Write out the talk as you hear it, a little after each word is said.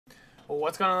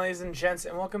What's going on, ladies and gents,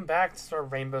 and welcome back to our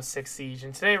Rainbow Six Siege.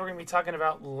 And today we're going to be talking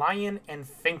about Lion and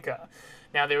Finka.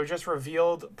 Now, they were just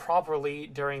revealed properly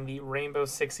during the Rainbow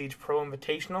Six Siege Pro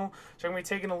Invitational, so we're going to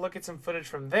be taking a look at some footage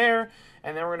from there,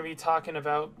 and then we're going to be talking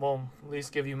about, well, at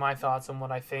least give you my thoughts on what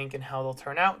I think and how they'll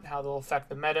turn out, and how they'll affect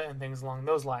the meta, and things along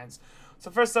those lines. So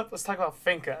first up, let's talk about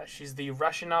Finka. She's the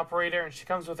Russian operator, and she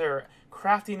comes with her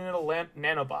crafty little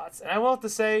nanobots. And I will have to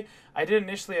say, I did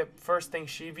initially at first think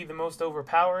she'd be the most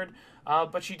overpowered,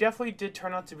 but she definitely did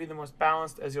turn out to be the most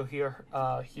balanced, as you'll hear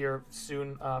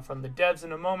soon from the devs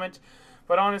in a moment.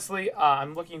 But honestly,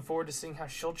 I'm looking forward to seeing how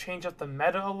she'll change up the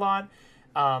meta a lot.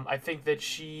 I think that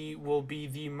she will be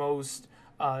the most...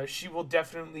 she will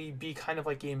definitely be kind of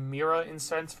like a Mira in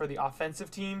sense for the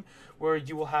offensive team, where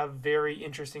you will have very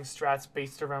interesting strats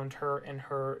based around her and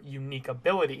her unique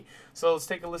ability. So let's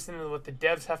take a listen to what the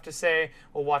devs have to say.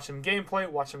 We'll watch some gameplay,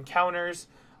 watch some counters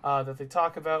that they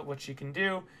talk about, what she can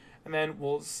do, and then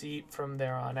we'll see from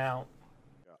there on out.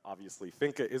 Obviously,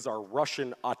 Finka is our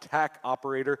Russian attack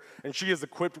operator, and she is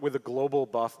equipped with a global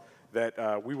buff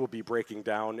that we will be breaking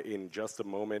down in just a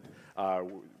moment.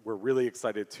 We're really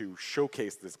excited to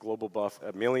showcase this global buff.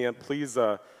 Amelia, please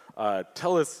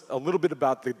tell us a little bit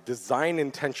about the design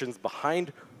intentions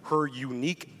behind her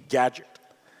unique gadget.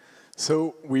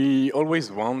 So we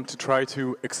always want to try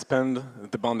to expand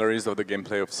the boundaries of the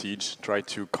gameplay of Siege, try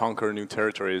to conquer new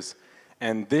territories.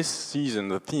 And this season,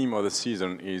 the theme of the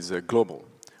season is global.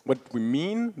 What we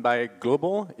mean by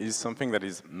global is something that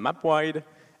is map-wide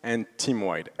and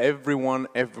team-wide. Everyone,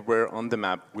 everywhere on the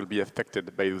map will be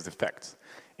affected by those effects.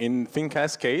 In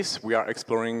Finka's case, we are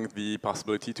exploring the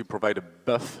possibility to provide a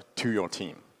buff to your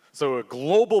team. So a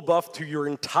global buff to your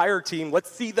entire team.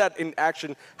 Let's see that in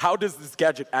action. How does this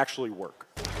gadget actually work?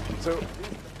 So,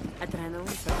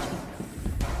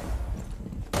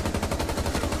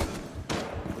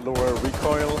 lower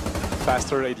recoil,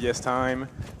 faster ADS time,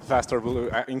 faster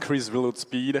increased reload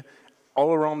speed.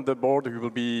 All around the board, you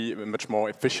will be much more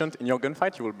efficient in your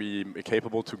gunfight. You will be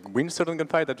capable to win certain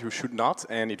gunfight that you should not,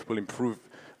 and it will improve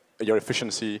your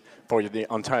efficiency for the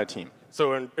entire team.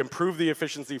 So improve the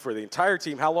efficiency for the entire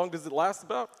team. How long does it last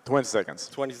about? 20 seconds.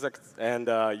 20 seconds, and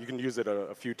you can use it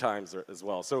a few times as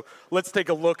well. So let's take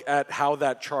a look at how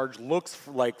that charge looks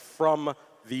like from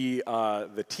the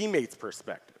teammate's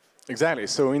perspective. Exactly.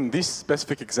 So in this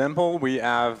specific example, we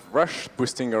have Rush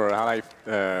boosting her ally,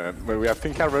 we have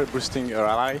Finka boosting her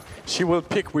ally. She will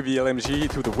pick with the LMG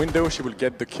to the window. She will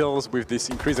get the kills with this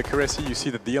increased accuracy. You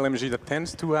see that the LMG that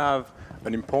tends to have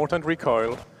an important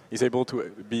recoil is able to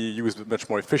be used much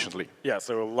more efficiently. Yeah,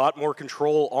 so a lot more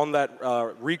control on that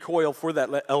recoil for that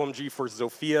LMG for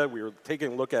Zofia. We were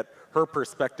taking a look at her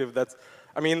perspective. That's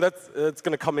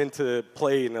going to come into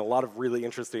play in a lot of really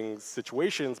interesting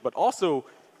situations, but also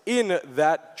in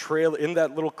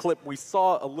that little clip, we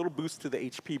saw a little boost to the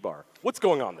HP bar. What's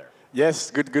going on there? Yes,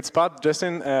 good spot,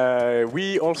 Justin.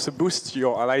 We also boost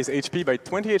your allies' HP by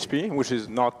 20 HP, which is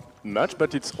not much,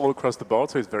 but it's all across the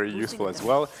board, so it's very useful as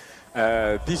well.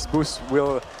 This boost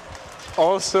will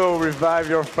also revive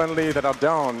your friendly that are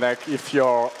down. Like if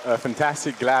your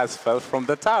fantastic glass fell from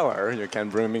the tower, you can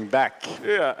bring him back.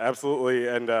 Yeah, absolutely.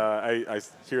 And I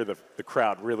hear the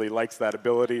crowd really likes that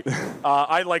ability.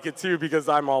 I like it too because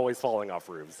I'm always falling off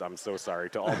roofs. I'm so sorry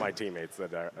to all my teammates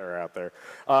that are out there.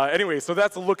 Anyway, so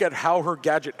that's a look at how her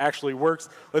gadget actually works.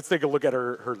 Let's take a look at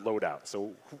her loadout.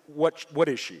 So what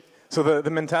is she? So the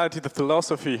mentality, the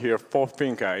philosophy here for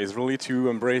Finka is really to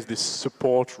embrace this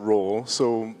support role.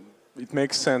 So it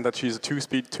makes sense that she's a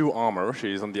 2-speed, 2 armor.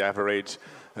 She's on the average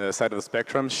side of the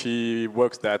spectrum. She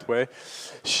works that way.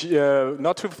 She,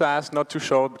 not too fast, not too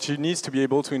short, but she needs to be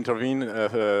able to intervene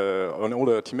on all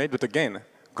her teammates. But again,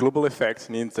 global effect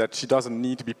means that she doesn't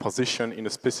need to be positioned in a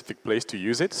specific place to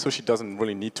use it, so she doesn't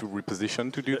really need to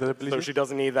reposition to do the ability. So she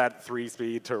doesn't need that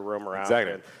 3-speed to roam around.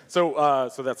 Exactly.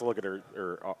 So that's a look at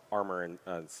her armor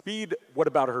and speed. What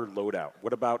about her loadout?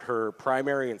 What about her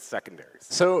primary and secondaries?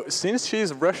 So since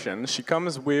she's Russian, she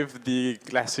comes with the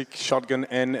classic shotgun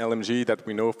and LMG that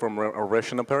we know from a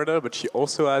Russian operator, but she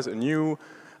also has a new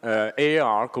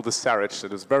AR called the Sarich.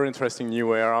 That is a very interesting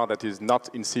new AR that is not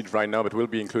in Siege right now, but will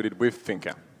be included with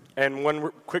Finka. And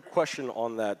one quick question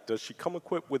on that, does she come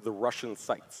equipped with the Russian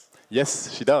sights?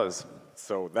 Yes, she does.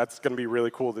 So that's going to be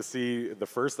really cool to see the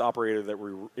first operator that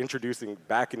we're introducing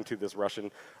back into this Russian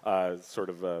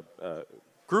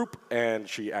group, and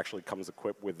she actually comes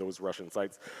equipped with those Russian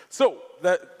sights. So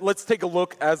let's take a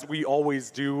look, as we always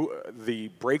do, the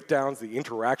breakdowns, the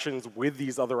interactions with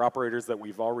these other operators that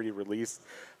we've already released.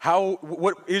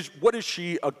 What is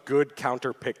she a good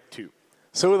counter pick to?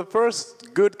 So the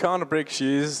first good counterbreak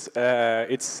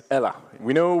it's Ella.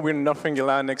 We know we're nerfing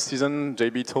Ella next season.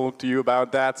 JB talked to you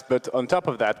about that. But on top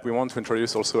of that, we want to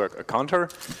introduce also a counter.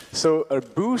 So a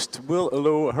boost will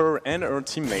allow her and her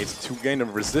teammates to gain a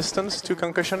resistance to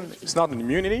concussion. It's not an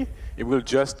immunity. It will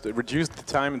just reduce the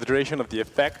time and the duration of the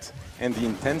effect and the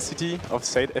intensity of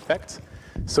said effect.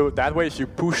 So that way, if you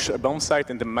push a bomb site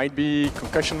and there might be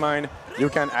concussion mine, you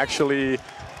can actually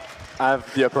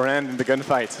have the upper hand in the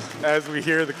gunfight. As we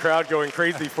hear the crowd going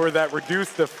crazy for that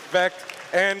reduced effect.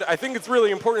 And I think it's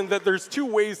really important that there's two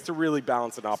ways to really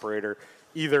balance an operator.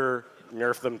 Either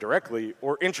nerf them directly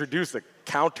or introduce a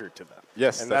counter to them.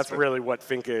 Yes, and that's really what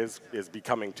Finka is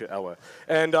becoming to Ella.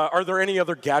 And are there any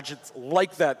other gadgets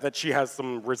like that she has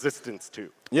some resistance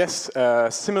to? Yes,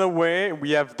 similar way,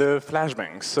 we have the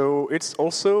flashbang. So it's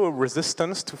also a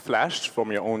resistance to flash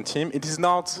from your own team. It is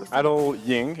not at all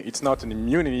ying. It's not an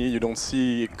immunity. You don't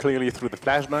see clearly through the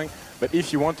flashbang. But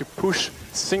if you want to push,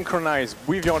 synchronize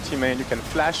with your teammate, you can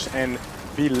flash and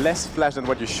be less flash than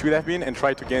what you should have been and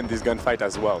try to gain this gunfight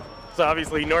as well. So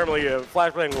obviously, normally a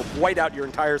flashbang will white out your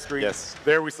entire screen. Yes.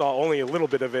 There we saw only a little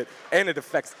bit of it, and it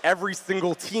affects every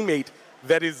single teammate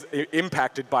that is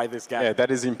impacted by this gadget. Yeah,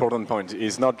 that is the important point.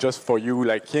 It's not just for you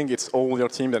like King, it's all your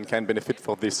team that can benefit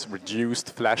for this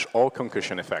reduced flash or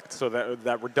concussion effect. So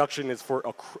that reduction is for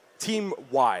a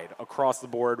team-wide, across the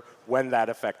board, when that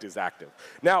effect is active.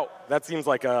 Now, that seems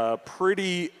like a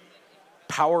pretty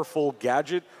powerful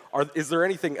gadget. Is there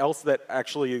anything else that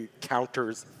actually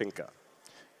counters Finka?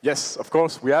 Yes, of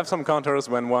course, we have some counters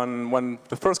when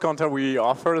the first counter we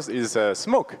offer is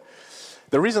smoke.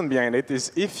 The reason behind it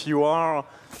is if you are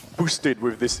boosted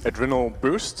with this adrenal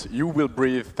boost, you will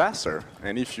breathe faster.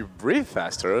 And if you breathe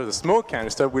faster, the smoke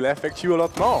canister will affect you a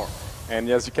lot more. And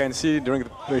as you can see,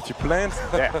 if you plant,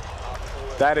 yeah,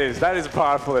 that is a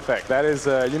powerful effect. That is,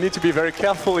 you need to be very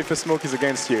careful if the smoke is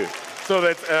against you. So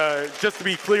that's, just to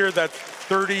be clear, that's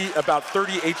about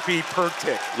 30 HP per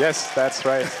tick. Yes, that's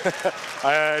right.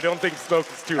 I don't think Smoke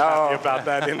is too happy about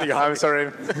that in the I'm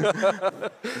sorry.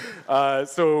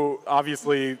 So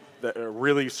obviously, a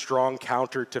really strong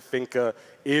counter to Finka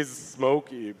is Smoke.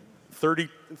 30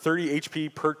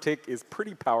 HP per tick is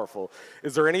pretty powerful.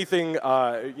 Is there anything,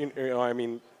 I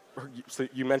mean, so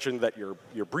you mentioned that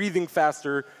you're breathing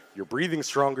faster, you're breathing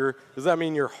stronger. Does that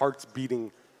mean your heart's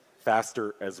beating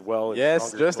faster as well?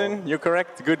 Yes, Justin, you're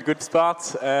correct. Good spot.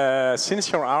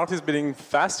 Since your heart is beating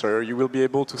faster, you will be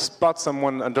able to spot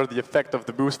someone under the effect of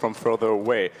the boost from further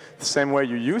away, the same way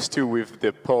you used to with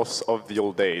the pulse of the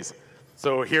old days.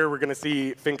 So here we're going to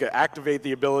see Finka activate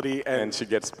the ability, and she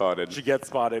gets spotted. She gets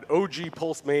spotted. OG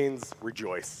Pulse mains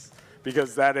rejoice,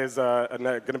 because that is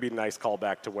going to be a nice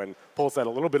callback to when Pulse had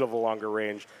a little bit of a longer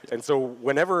range. And so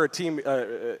whenever a team,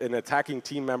 an attacking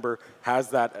team member has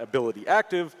that ability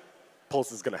active,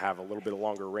 Pulse is going to have a little bit of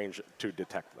longer range to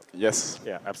detect them. Yes.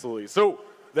 Yeah, absolutely. So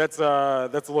that's a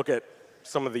look at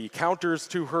some of the counters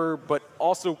to her, but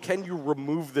also, can you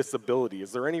remove this ability?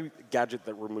 Is there any gadget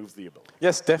that removes the ability?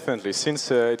 Yes, definitely.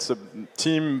 Since it's a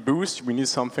team boost, we need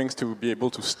some things to be able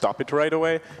to stop it right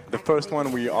away. The first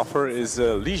one we offer is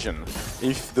Lesion.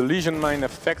 If the Lesion mine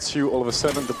affects you, all of a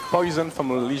sudden the poison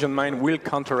from a Lesion mine will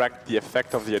counteract the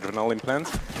effect of the adrenal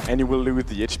implant, and you will lose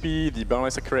the HP, the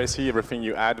bonus accuracy, everything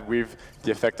you add with the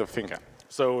effect of Finka.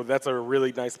 So that's a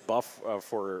really nice buff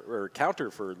or counter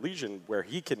for Lesion, where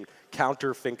he can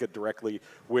counter Finka directly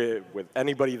with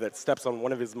anybody that steps on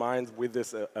one of his mines with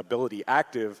this ability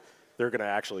active. They're going to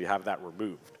actually have that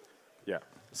removed. Yeah.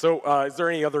 So is there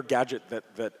any other gadget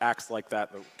that acts like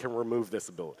that can remove this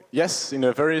ability? Yes, in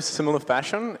a very similar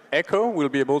fashion. Echo will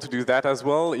be able to do that as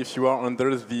well if you are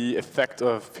under the effect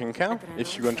of Finka.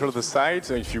 If you enter the site,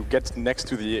 if you get next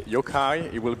to the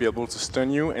yokai, it will be able to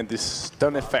stun you, and this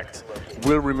stun effect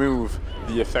will remove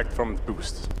the effect from the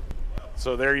boost.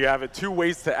 So there you have it, 2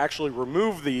 ways to actually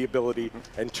remove the ability,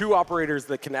 and 2 operators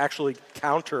that can actually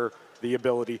counter the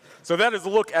ability. So that is a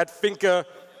look at Finka.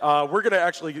 We're going to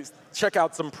actually check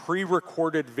out some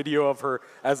pre-recorded video of her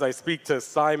as I speak to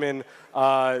Simon.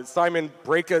 Simon,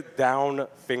 break it down,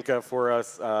 Finka, for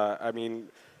us. I mean,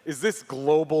 is this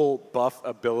global buff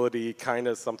ability kind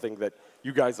of something that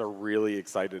you guys are really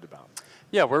excited about?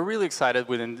 Yeah, we're really excited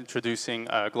with introducing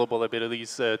global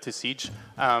abilities to Siege.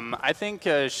 I think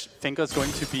Finka is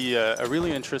going to be a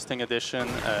really interesting addition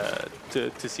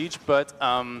to Siege, but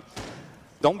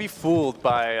don't be fooled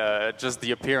by just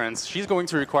the appearance. She's going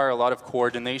to require a lot of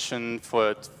coordination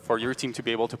for your team to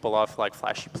be able to pull off like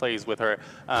flashy plays with her.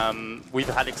 We've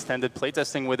had extended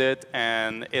playtesting with it,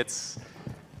 and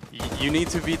you need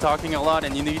to be talking a lot,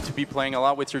 and you need to be playing a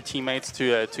lot with your teammates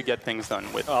to get things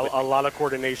done with. A lot of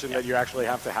coordination that you actually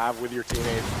have to have with your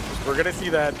teammates. We're going to see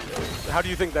that. How do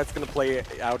you think that's going to play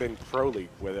out in Pro League,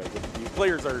 where the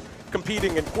players are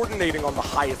competing and coordinating on the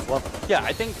highest level? Yeah,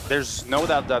 I think there's no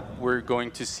doubt that we're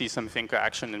going to see some Finka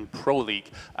action in Pro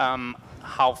League.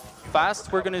 How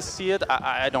fast we're going to see it,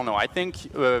 I don't know. I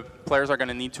think players are going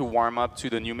to need to warm up to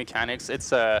the new mechanics.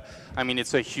 It's a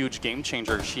huge game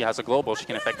changer. She has a global. She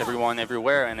can affect everyone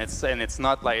everywhere, and it's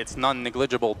not like it's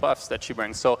non-negligible buffs that she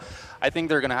brings. So I think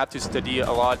they're going to have to study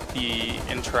a lot the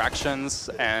interactions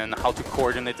and how to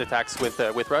coordinate attacks with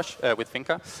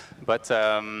Finka. But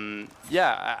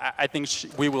yeah, I think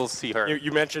we will see her.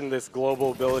 You mentioned this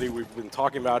global ability. We've been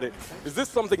talking about it. Is this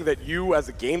something that you, as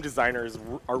a game designer,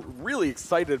 are really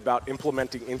excited about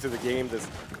implementing into the game? This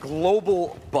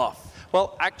global buff.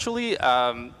 Well, actually,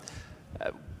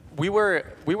 we were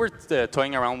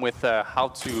toying around with how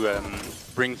to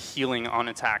bring healing on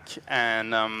attack,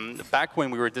 and back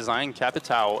when we were designing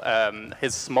Capitao,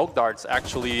 his smoke darts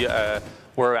actually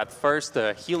were at first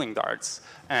healing darts,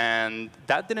 and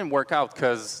that didn't work out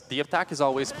because the attack is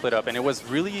always split up, and it was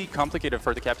really complicated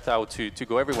for the Capitao to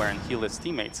go everywhere and heal his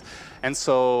teammates, and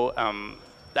so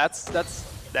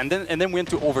and then we went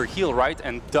to overheal, right?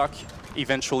 And Duck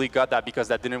eventually got that because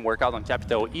that didn't work out on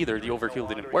Capitao either. The overheal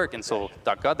didn't work, and so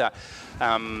Duck got that.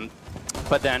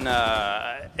 But then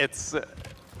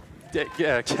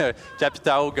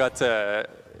Capitao got.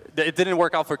 It didn't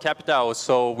work out for Capitao,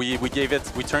 so we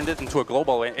turned it into a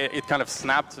global. It kind of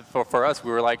snapped for us.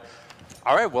 We were like,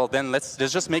 all right, well then let's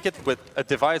just make it with a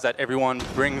device that everyone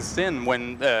brings in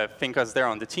when Finka's there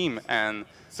on the team. And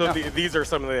so yeah. These are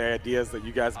some of the ideas that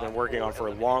you guys have been working on for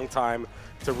a long time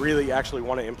to really actually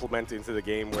want to implement into the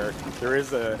game, where there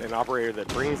is an operator that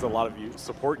brings a lot of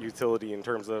support utility in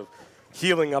terms of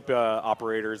healing up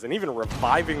operators and even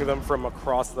reviving them from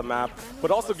across the map,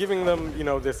 but also giving them,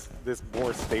 this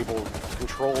more stable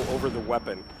control over the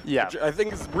weapon. Yeah, which I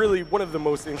think is really one of the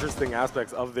most interesting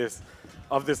aspects of this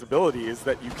ability, is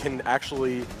that you can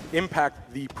actually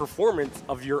impact the performance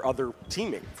of your other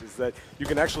teammates, is that you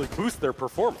can actually boost their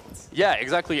performance. Yeah,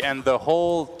 exactly. And the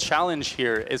whole challenge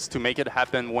here is to make it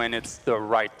happen when it's the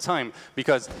right time,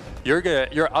 because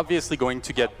you're obviously going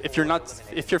to get, if you're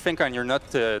Finka and you're not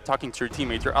talking to your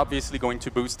teammate, you're obviously going to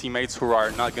boost teammates who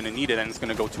are not going to need it, and it's going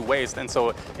to go to waste. And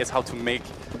so it's how to make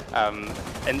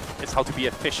and it's how to be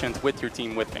efficient with your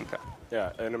team with Finka.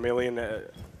 Yeah, and Emilian,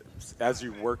 as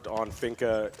you worked on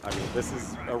Finka, I mean, this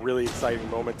is a really exciting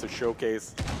moment to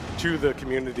showcase to the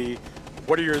community.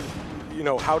 What are your,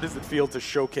 how does it feel to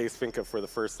showcase Finka for the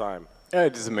first time? Yeah,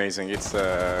 it is amazing. It's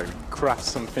craft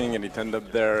something and it end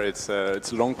up there. It's a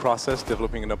long process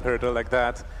developing an operator like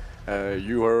that.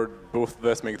 You heard both of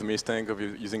us make the mistake of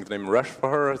using the name Rush for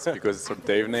her. It's because it's her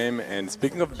dev name. And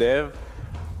speaking of dev,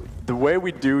 the way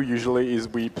we do usually is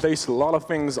we place a lot of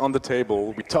things on the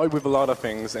table, we toy with a lot of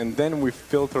things, and then we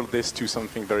filter this to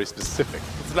something very specific.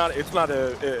 It's not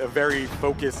a very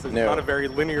focused, it's not a very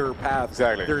linear path.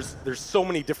 Exactly. There's so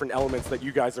many different elements that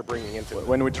you guys are bringing into it.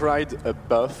 When we tried a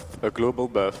global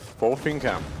buff for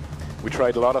Finka, we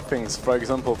tried a lot of things. For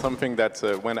example, something that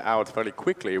went out fairly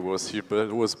quickly was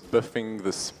buffing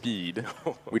the speed,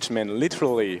 which meant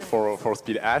literally for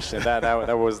speed Ash, and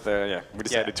that was we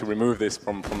decided to remove this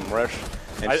from Rush.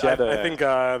 And I think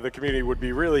the community would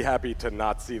be really happy to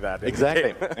not see that.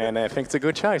 Exactly, and I think it's a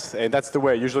good choice. And that's the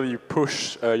way. Usually you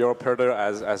push your operator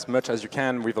as much as you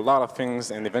can with a lot of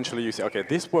things, and eventually you say, okay,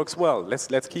 this works well,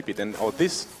 let's keep it, and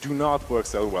this do not work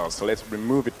so well, so let's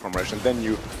remove it from Rush. And then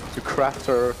you craft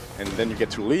her, and then you get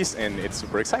to release, and it's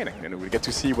super exciting. And we get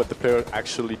to see what the player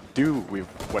actually do with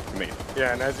what we made.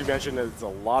 Yeah, and as you mentioned, it's a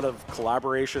lot of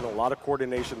collaboration, a lot of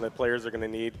coordination that players are going to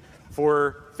need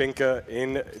for Finka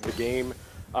in the game.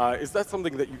 Is that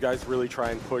something that you guys really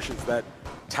try and push? Is that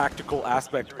tactical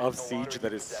aspect of Siege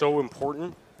that is so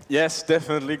important? Yes,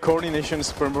 definitely. Coordination is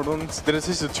super important. This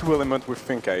is a two element with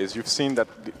Finka. Is you've seen that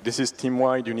this is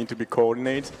team-wide, you need to be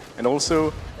coordinated, and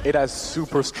also it has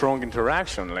super strong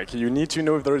interaction. Like, you need to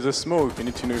know if there is a smoke, you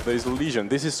need to know if there is a lesion.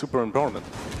 This is super important.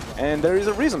 And there is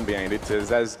a reason behind it.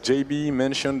 As JB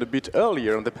mentioned a bit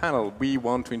earlier on the panel, we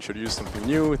want to introduce something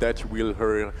new that you will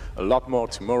hear a lot more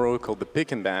tomorrow, called the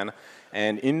pick and ban.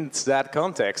 And in that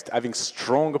context, having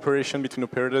strong operation between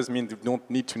operators means you don't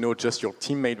need to know just your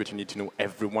teammate, but you need to know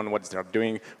everyone, what they're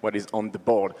doing, what is on the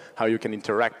board, how you can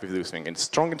interact with those things. And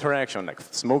strong interaction, like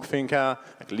Smoke Finka,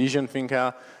 like Legion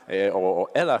Finka, or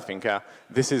Ella Finka,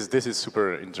 this is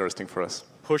super interesting for us.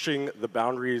 Pushing the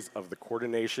boundaries of the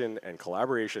coordination and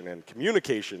collaboration and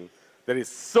communication that is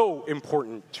so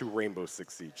important to Rainbow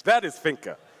Six Siege. That is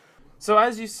Finka. So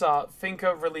as you saw,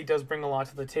 Finka really does bring a lot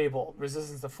to the table.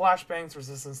 Resistance to flashbangs,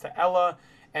 resistance to Ella,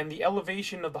 And the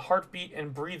elevation of the heartbeat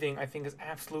and breathing, I think, is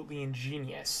absolutely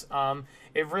ingenious.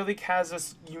 It really has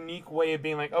this unique way of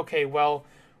being like, okay, well,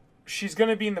 she's going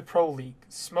to be in the Pro League.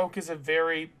 Smoke is a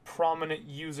very prominent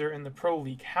user in the Pro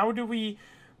League. How do we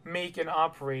make an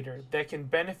operator that can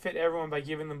benefit everyone by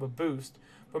giving them a boost,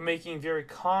 but making very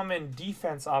common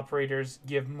defense operators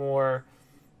give more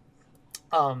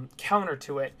counter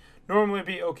to it? Normally it'd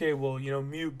be, okay, well, you know,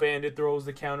 Mute Bandit throws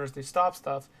the counters, they stop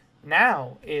stuff.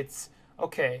 Now it's,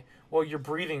 okay, well, you're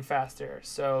breathing faster.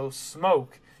 So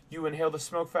Smoke, you inhale the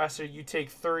smoke faster, you take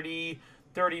 30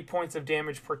 points of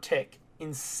damage per tick.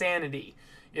 Insanity.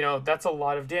 You know, that's a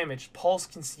lot of damage. Pulse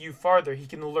can see you farther. He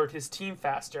can alert his team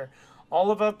faster. All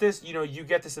about this, you know, you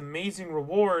get this amazing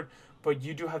reward, but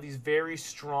you do have these very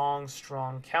strong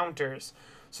counters.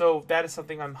 So that is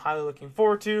something I'm highly looking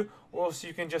forward to. Or else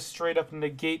you can just straight up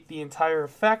negate the entire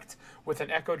effect with an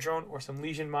Echo Drone or some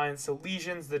Legion Mines. So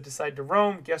Legions that decide to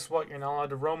roam, guess what? You're not allowed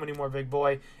to roam anymore, big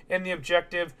boy. And the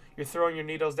objective, you're throwing your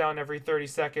needles down every 30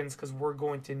 seconds because we're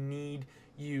going to need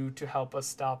you to help us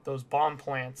stop those bomb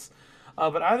plants.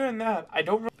 But other than that,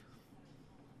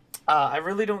 I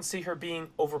really don't see her being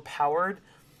overpowered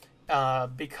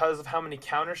because of how many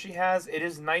counters she has. It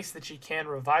is nice that she can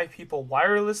revive people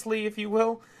wirelessly, if you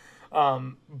will,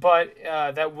 but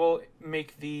that will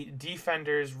make the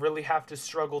defenders really have to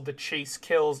struggle to chase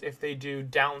kills if they do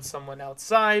down someone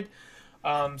outside.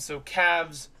 So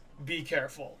Cavs, be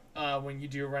careful when you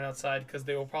do run outside because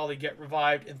they will probably get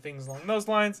revived and things along those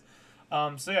lines.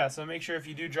 So yeah, so make sure if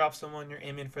you do drop someone, you're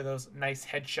aiming for those nice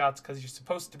headshots because you're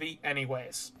supposed to be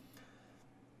anyways.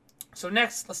 So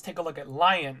next, let's take a look at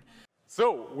Lion.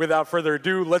 So without further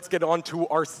ado, let's get on to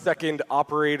our second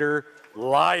operator,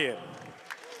 Lion.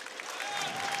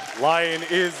 Lion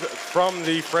is from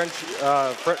the French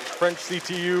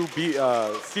CTU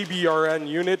CBRN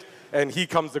unit, and he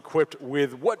comes equipped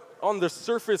with what on the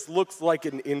surface looks like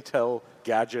an Intel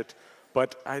gadget.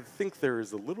 But I think there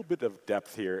is a little bit of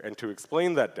depth here, and to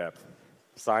explain that depth,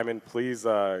 Simon, please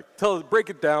break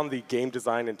it down, the game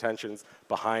design intentions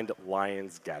behind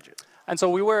Lion's gadget. And so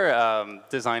we were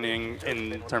designing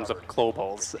in terms of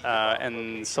globals,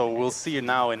 and so we'll see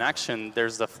now in action.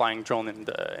 There's the flying drone in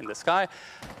the sky,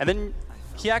 and then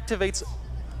he activates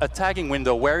a tagging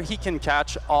window where he can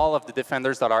catch all of the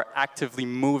defenders that are actively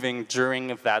moving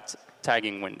during that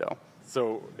tagging window.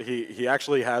 So he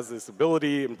actually has this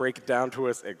ability, and break it down to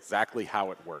us exactly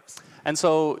how it works. And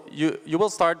so you will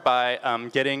start by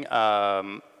getting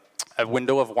a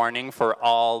window of warning for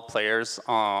all players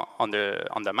on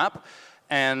the map,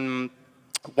 and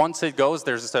once it goes,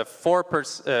 there's a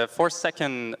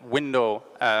 4-second window,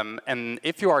 and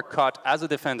if you are caught as a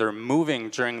defender moving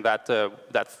during that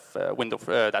window,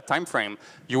 that time frame,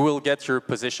 you will get your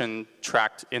position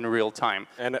tracked in real time.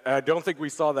 And I don't think we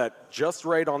saw that just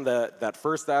right on that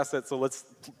first asset. So let's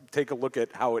take a look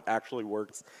at how it actually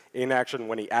works in action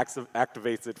when he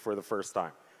activates it for the first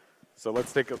time. So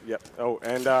let's take a Oh,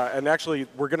 and actually,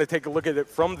 we're going to take a look at it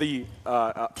from the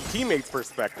teammate's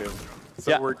perspective.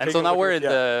 So and so now we're in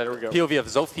the POV of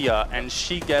Zofia, and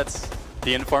she gets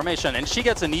the information, and she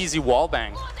gets an easy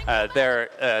wallbang there,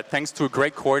 thanks to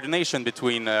great coordination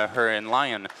between her and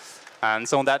Lion. And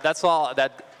so that's all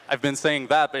that I've been saying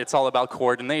that, but it's all about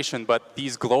coordination. But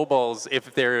these globals,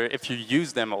 if you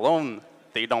use them alone,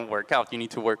 they don't work out. You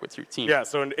need to work with your team. Yeah,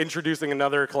 so introducing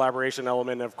another collaboration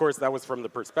element. Of course, that was from the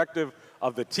perspective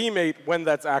of the teammate when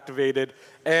that's activated.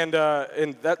 And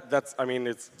that's, I mean,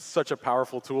 it's such a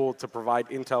powerful tool to provide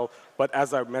intel. But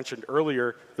as I mentioned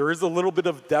earlier, there is a little bit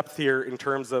of depth here in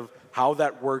terms of how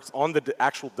that works on the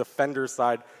actual defender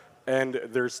side. And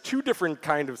there's two different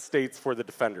kind of states for the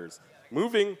defenders,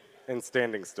 moving and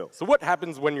standing still. So what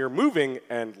happens when you're moving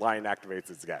and Lion activates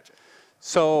its gadget?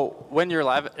 So when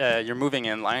you're moving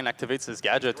and Lion activates his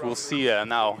gadget, we'll see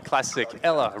now classic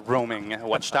Ella roaming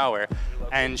Watchtower.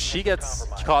 And she gets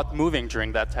caught moving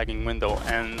during that tagging window.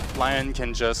 And Lion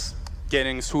can just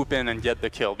swoop in and get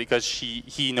the kill because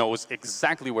he knows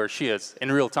exactly where she is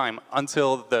in real time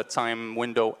until the time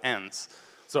window ends.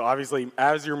 So obviously,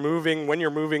 as you're moving, when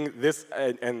you're moving this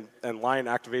and Lion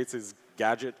activates his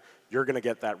gadget, you're going to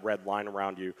get that red line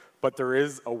around you. But there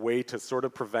is a way to sort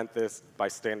of prevent this by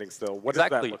standing still. What does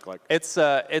that look like? It's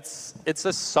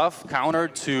a soft counter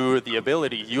to the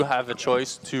ability. You have a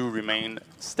choice to remain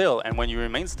still. And when you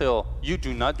remain still, you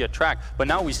do not get tracked. But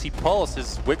now we see Pulse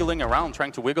is wiggling around,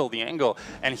 trying to wiggle the angle.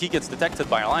 And he gets detected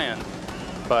by Lion.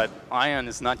 But Lion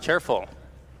is not careful.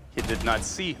 He did not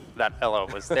see that Ella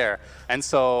was there. And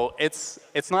so it's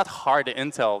not hard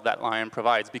intel that Lion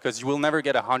provides because you will never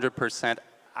get 100%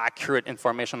 accurate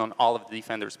information on all of the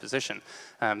defender's position.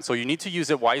 So you need to use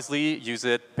it wisely,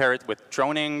 pair it with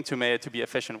droning to be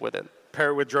efficient with it.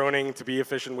 Pair it with droning to be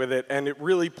efficient with it, and it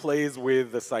really plays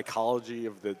with the psychology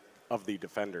of the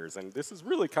defenders, and this is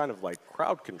really kind of like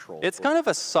crowd control. It's kind of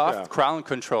a soft crowd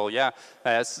control, yeah.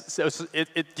 So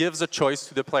it gives a choice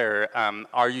to the player.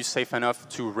 Are you safe enough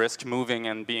to risk moving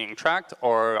and being tracked,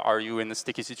 or are you in a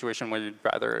sticky situation where you'd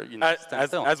rather stand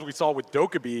still? As we saw with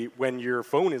Dokkaebi, when your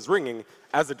phone is ringing,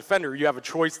 as a defender, you have a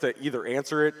choice to either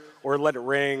answer it or let it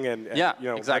ring and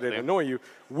let it annoy you.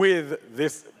 With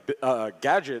this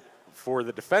gadget, for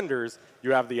the defenders,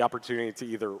 you have the opportunity to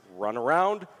either run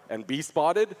around and be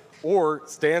spotted or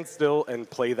stand still and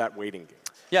play that waiting game.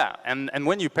 Yeah, and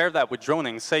when you pair that with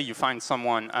droning, say you find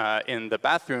someone in the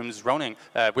bathrooms droning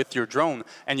with your drone,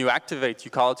 and you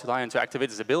call it to Lion to activate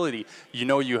his ability, you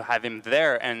know you have him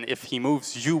there, and if he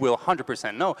moves, you will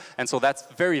 100% know. And so that's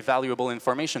very valuable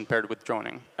information paired with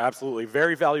droning. Absolutely,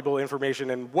 very valuable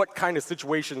information. And what kind of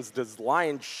situations does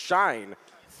Lion shine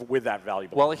with that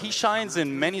valuable? Well, he shines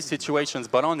in many situations,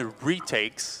 but on the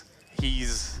retakes,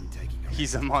 he's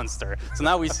a monster. So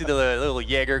now we see the little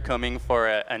Jaeger coming for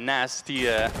a nasty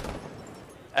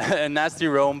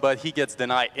roam, but he gets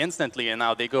denied instantly, and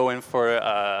now they go in for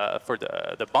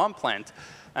the bomb plant.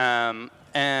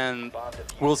 And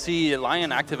we'll see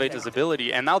Lion activate his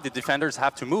ability, and now the defenders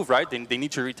have to move, right? They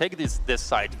need to retake this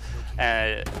side.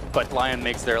 But Lion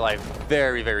makes their life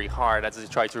very, very hard as they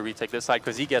try to retake this side,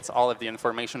 because he gets all of the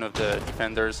information of the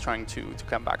defenders trying to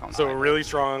come back on. So a really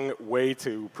strong way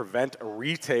to prevent a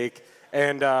retake.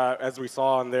 And as we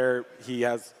saw on there, he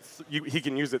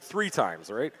can use it 3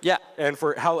 times, right? Yeah. And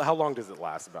for how long does it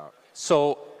last about?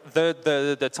 So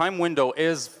the time window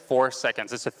is 4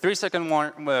 seconds. It's a 3-second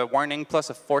warning plus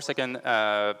a 4-second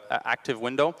active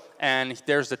window, and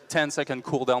there's a 10-second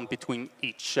cooldown between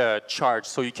each charge.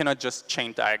 So you cannot just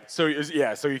chain tag. So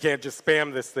yeah, so you can't just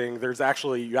spam this thing. There's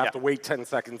actually you have to wait 10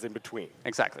 seconds in between.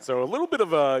 Exactly. So a little bit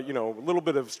of a little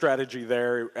bit of strategy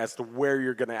there as to where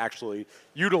you're going to actually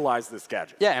utilize this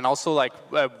gadget. Yeah, and also like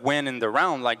when in the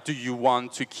round, like do you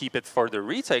want to keep it for the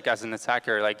retake as an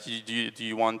attacker? Like do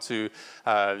you want to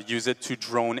use it to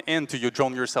drone in, to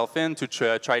drone yourself in, to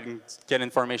try to get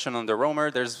information on the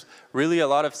roamer? There's really a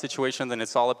lot of situations, and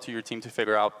it's all up to your team to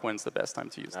figure out when's the best time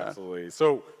to use that. Absolutely.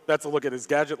 So that's a look at his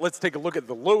gadget. Let's take a look at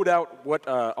the loadout. What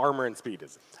armor and speed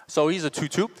is it? So he's a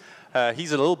 2-2.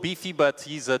 He's a little beefy, but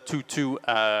he's a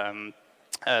 2-2.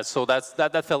 So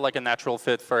that felt like a natural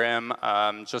fit for him.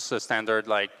 Just a standard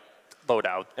like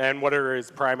loadout. And what are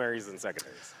his primaries and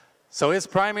secondaries? So his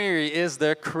primary is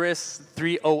the Chris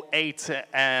 308,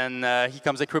 and he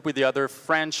comes equipped with the other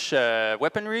French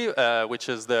weaponry, which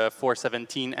is the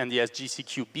 417 and the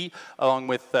SGCQB, along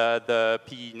with the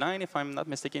P9, if I'm not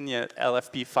mistaken, the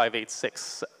LFP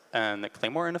 586. And a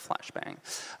Claymore and a flashbang.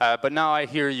 But now I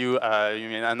hear you, you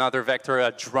mean another vector, a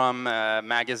drum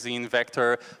magazine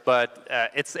vector, but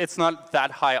it's not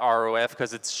that high ROF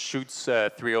because it shoots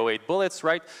 308 bullets,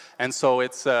 right? And so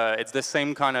it's the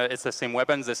same kind of, it's the same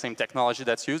weapons, the same technology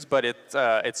that's used, but it's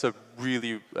a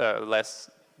really way less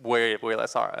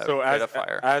rate of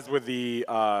fire. As with the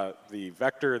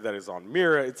vector that is on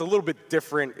Chimera, it's a little bit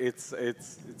different. It's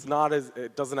not as,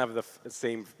 it doesn't have the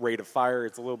same rate of fire.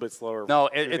 It's a little bit slower. No,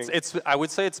 I would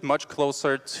say it's much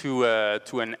closer to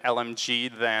an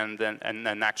LMG than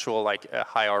an actual like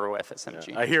high ROF SMG.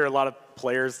 Yeah. I hear a lot of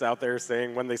players out there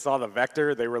saying when they saw the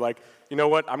vector, they were like, you know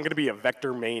what, I'm going to be a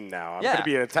vector main now. I'm going to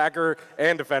be an attacker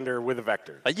and defender with a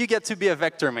vector. You get to be a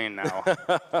vector main now.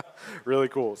 Really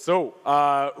cool. So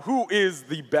who is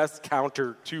the best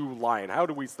counter to Lion? How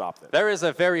do we stop this? There is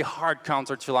a very hard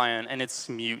counter to Lion, and it's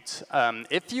mute.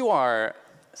 If you are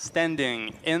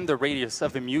standing in the radius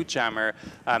of a mute jammer,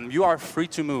 you are free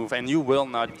to move, and you will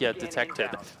not get detected.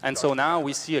 And so now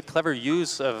we see a clever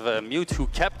use of mute who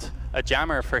kept a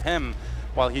jammer for him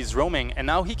while he's roaming, and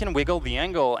now he can wiggle the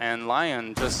angle, and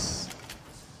Lion just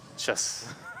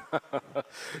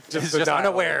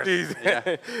unaware. He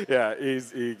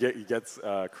gets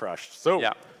crushed. So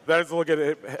that is a look at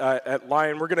it at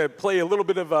Lion. We're going to play a little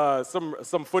bit of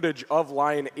some footage of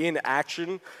Lion in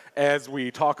action as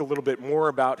we talk a little bit more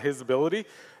about his ability.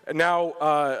 Now,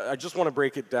 I just want to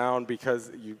break it down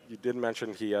because you did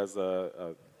mention he has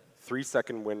a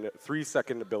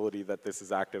 3-second ability that this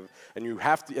is active, and you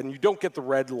don't get the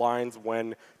red lines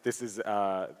when this is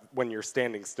when you're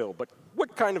standing still. But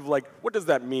what does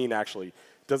that mean actually?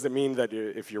 does it mean that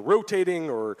if you're rotating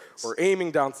or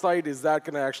aiming down sight, is that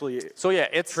going to actually So yeah,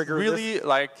 it's trigger really this?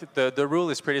 like the rule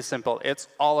is pretty simple. It's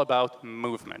all about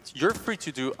movement. You're free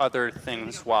to do other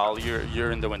things while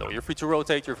you're in the window. You're free to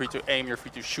rotate, you're free to aim, you're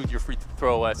free to shoot, you're free to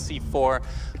throw a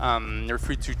C4, you're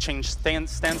free to change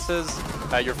stances,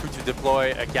 you're free to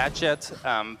deploy a gadget,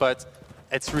 but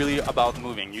it's really about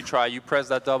moving. You press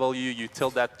that W, you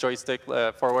tilt that joystick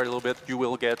forward a little bit, you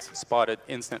will get spotted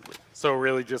instantly. So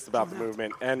really just about the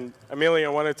movement. And Amelia, I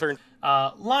want to turn...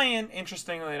 Lion,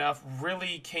 interestingly enough,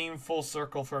 really came full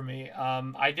circle for me.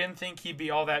 I didn't think he'd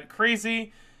be all that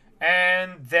crazy,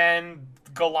 and then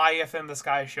Goliath in the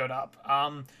sky showed up.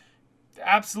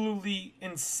 Absolutely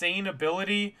insane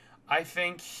ability. I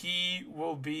think he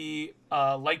will be,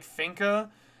 like Finka,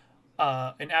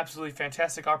 an absolutely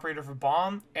fantastic operator for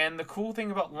bomb. And the cool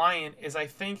thing about Lion is I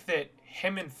think that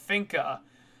him and Finka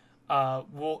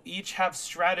will each have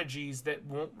strategies that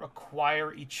won't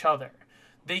require each other.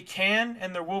 They can,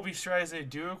 and there will be strategies that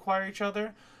do require each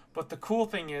other, but the cool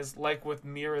thing is, like with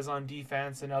Miras on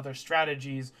defense and other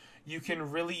strategies, you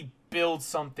can really build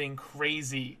something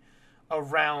crazy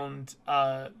around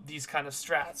these kind of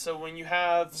strats. So when you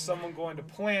have someone going to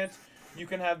plant, you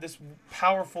can have this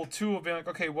powerful tool being like,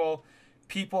 okay, well,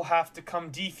 people have to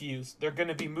come defuse. They're going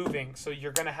to be moving, so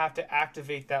you're going to have to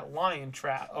activate that lion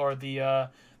trap or the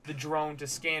drone to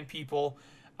scan people.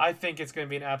 I think it's going to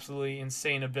be an absolutely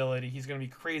insane ability. He's going to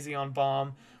be crazy on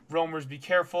bomb. Roamers, be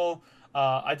careful.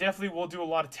 I definitely will do a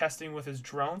lot of testing with his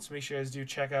drones. Make sure you guys do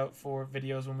check out for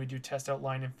videos when we do test out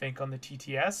Lion and Finka on the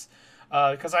TTS.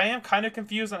 Because I am kind of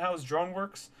confused on how his drone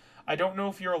works. I don't know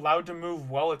if you're allowed to move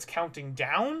while it's counting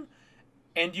down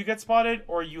and you get spotted,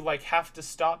 or you like have to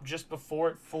stop just before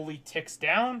it fully ticks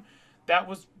down. That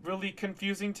was really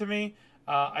confusing to me.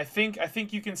 I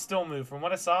think you can still move. From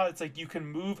what I saw, it's like you can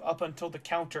move up until the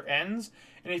counter ends,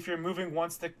 and if you're moving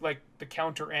once the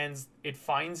counter ends, it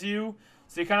finds you.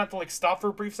 So you kind of have to like stop for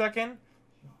a brief second.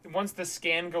 Once the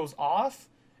scan goes off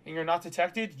and you're not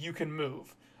detected, you can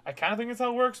move. I kind of think that's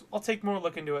how it works. I'll take more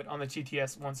look into it on the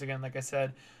TTS once again, like I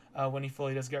said, when he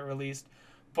fully does get released.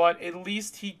 But at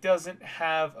least he doesn't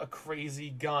have a crazy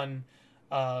gun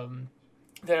that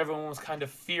everyone was kind of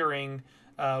fearing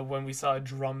when we saw a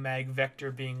drum mag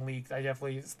vector being leaked. I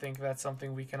definitely think that's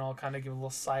something we can all kind of give a little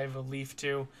sigh of relief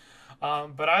to.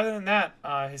 But other than that,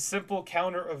 his simple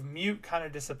counter of mute kind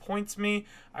of disappoints me.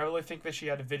 I really think that she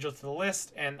added Vigil to the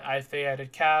list, and if they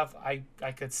added Cav,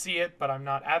 I could see it, but I'm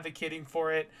not advocating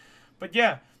for it. But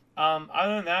yeah,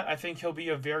 other than that, I think he'll be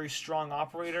a very strong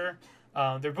operator.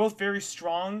 They're both very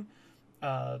strong,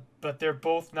 but they're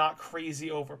both not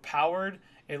crazy overpowered,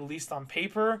 at least on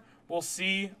paper. We'll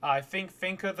see. I think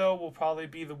Finka, though, will probably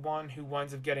be the one who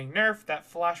winds up getting nerfed. That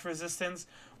flash resistance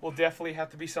will definitely have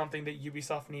to be something that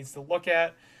Ubisoft needs to look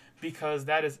at, because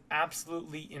that is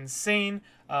absolutely insane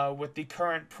with the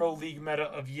current Pro League meta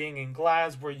of Ying and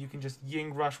Glaz, where you can just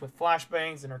Ying rush with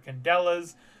flashbangs and or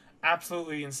Candelas.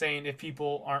 Absolutely insane if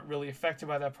people aren't really affected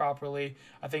by that properly.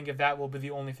 I think if that will be the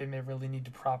only thing they really need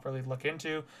to properly look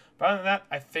into. But other than that,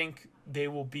 I think they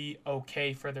will be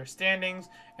okay for their standings,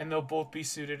 and they'll both be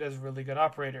suited as really good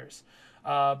operators.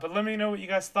 But let me know what you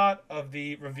guys thought of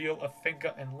the reveal of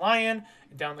Finka and Lion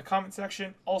down in the comment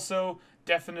section. Also,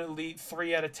 definitely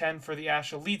 3 out of 10 for the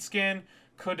Ash Elite skin.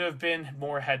 Could have been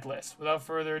more headless. Without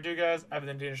further ado, guys, I've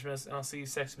been Dangerous, and I'll see you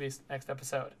Sex Beast next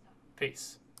episode.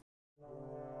 Peace.